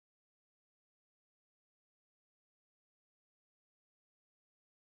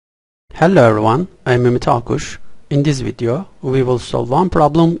Hello everyone, I am Mehmet Alkuş. In this video, we will solve one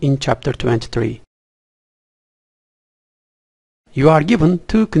problem in chapter 23. You are given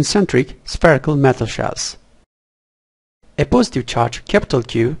two concentric spherical metal shells. A positive charge capital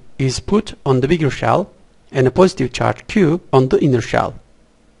Q is put on the bigger shell and a positive charge Q on the inner shell.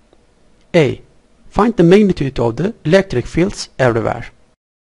 A. Find the magnitude of the electric fields everywhere.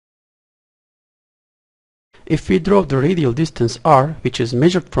 If we draw the radial distance r, which is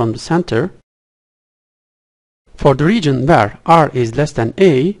measured from the center, for the region where r is less than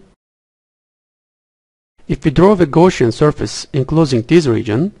a, if we draw a Gaussian surface enclosing this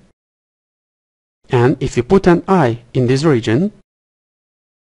region, and if we put an eye in this region,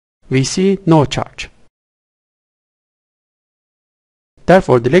 we see no charge.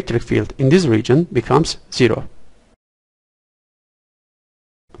 Therefore, the electric field in this region becomes 0.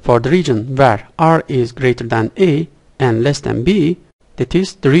 For the region where r is greater than a and less than b, that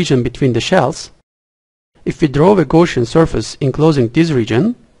is the region between the shells, if we draw a Gaussian surface enclosing this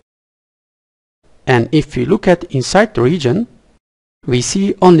region, and if we look at inside the region, we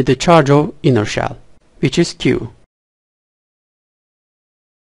see only the charge of inner shell, which is Q.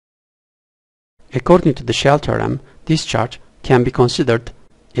 According to the shell theorem, this charge can be considered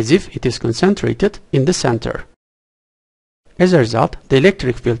as if it is concentrated in the center. As a result, the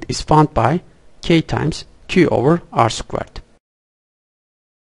electric field is found by K times Q over R squared.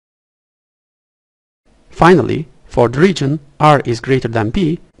 Finally, for the region R is greater than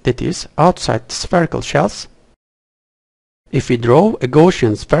B, that is outside the spherical shells, if we draw a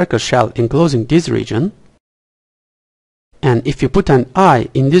Gaussian spherical shell enclosing this region, and if we put an eye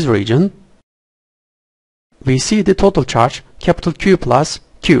in this region, we see the total charge capital Q plus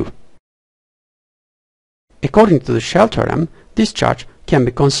Q. According to the shell theorem, this charge can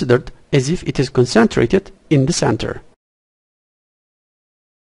be considered as if it is concentrated in the center.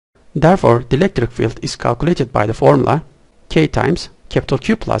 Therefore, the electric field is calculated by the formula K times capital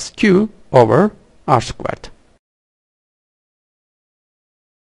Q plus Q over R squared.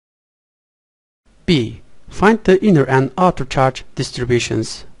 B. Find the inner and outer charge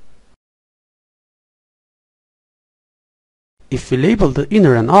distributions. If we label the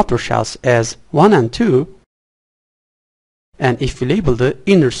inner and outer shells as 1 and 2, and if we label the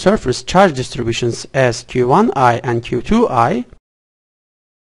inner surface charge distributions as Q1i and Q2i,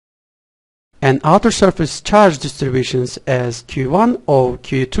 and outer surface charge distributions as Q1O,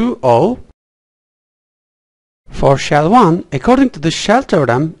 Q2O, for shell 1, according to the shell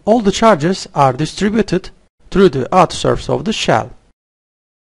theorem, all the charges are distributed through the outer surface of the shell.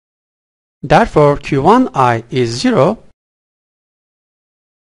 Therefore, Q1i is 0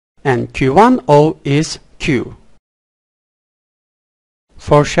 and Q1O is Q.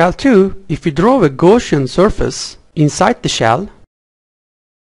 For shell 2, if we draw a Gaussian surface inside the shell,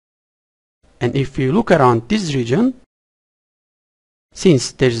 and if we look around this region,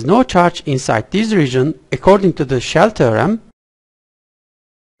 since there is no charge inside this region according to the shell theorem,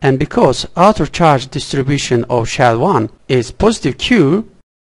 and because outer charge distribution of shell 1 is positive Q,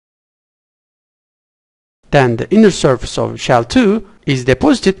 then the inner surface of shell 2 is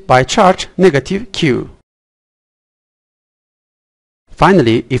deposited by charge negative Q.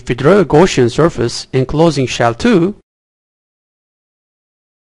 Finally, if we draw a Gaussian surface enclosing shell 2,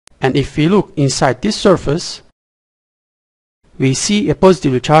 and if we look inside this surface, we see a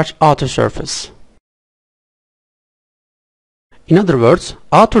positively charged outer surface. In other words,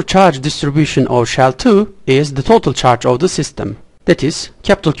 outer charge distribution of shell 2 is the total charge of the system, that is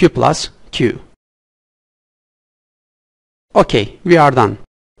capital Q plus Q. Okay, we are done.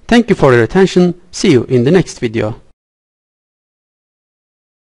 Thank you for your attention. See you in the next video.